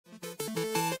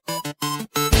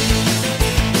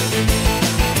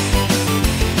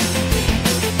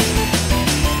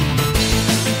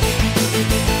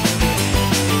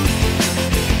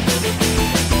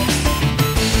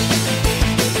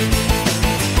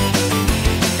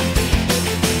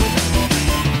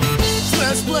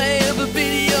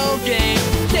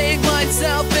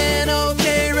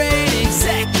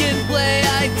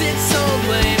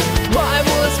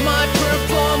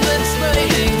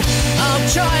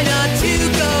try not to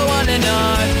go on and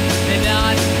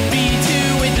not be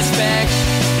too introspect.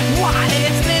 Why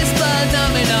it's this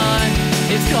phenomenon,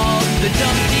 it's called the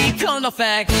Donkey Kong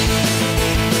effect.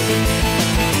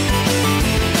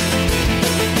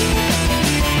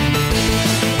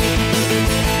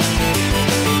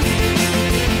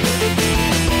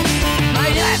 I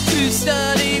have to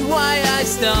study why I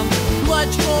stump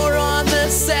much more on the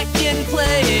second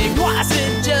playing.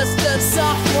 Wasn't just a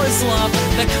sophomore slump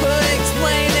that could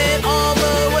explain it all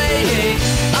the way.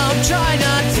 I'll try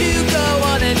not to go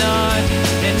on and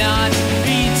not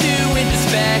be too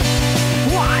introspect.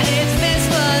 Why it's this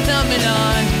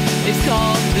phenomenon, it's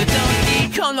called the Donkey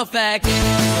Kong effect.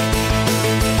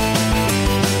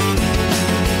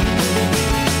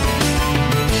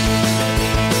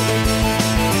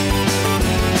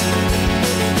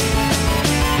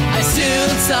 I soon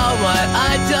saw what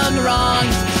I'd done wrong.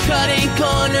 Cutting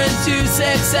corners 2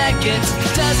 seconds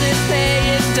doesn't pay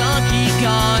in Donkey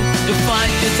Kong. To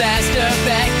find disaster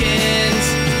beckons.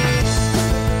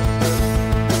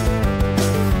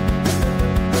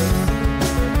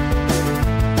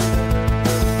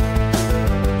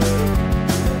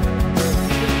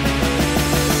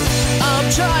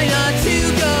 I'll try not to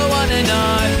go on and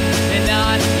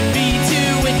not be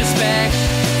too introspect.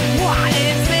 Why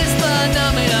it's this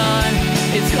phenomenon,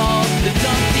 it's called the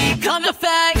Donkey Kong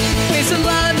effect. It's a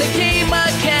learn the game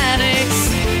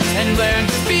mechanics and learn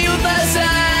to feel the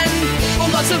sun. Well,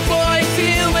 lots of boy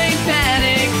feeling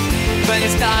panic when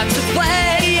it's time to play.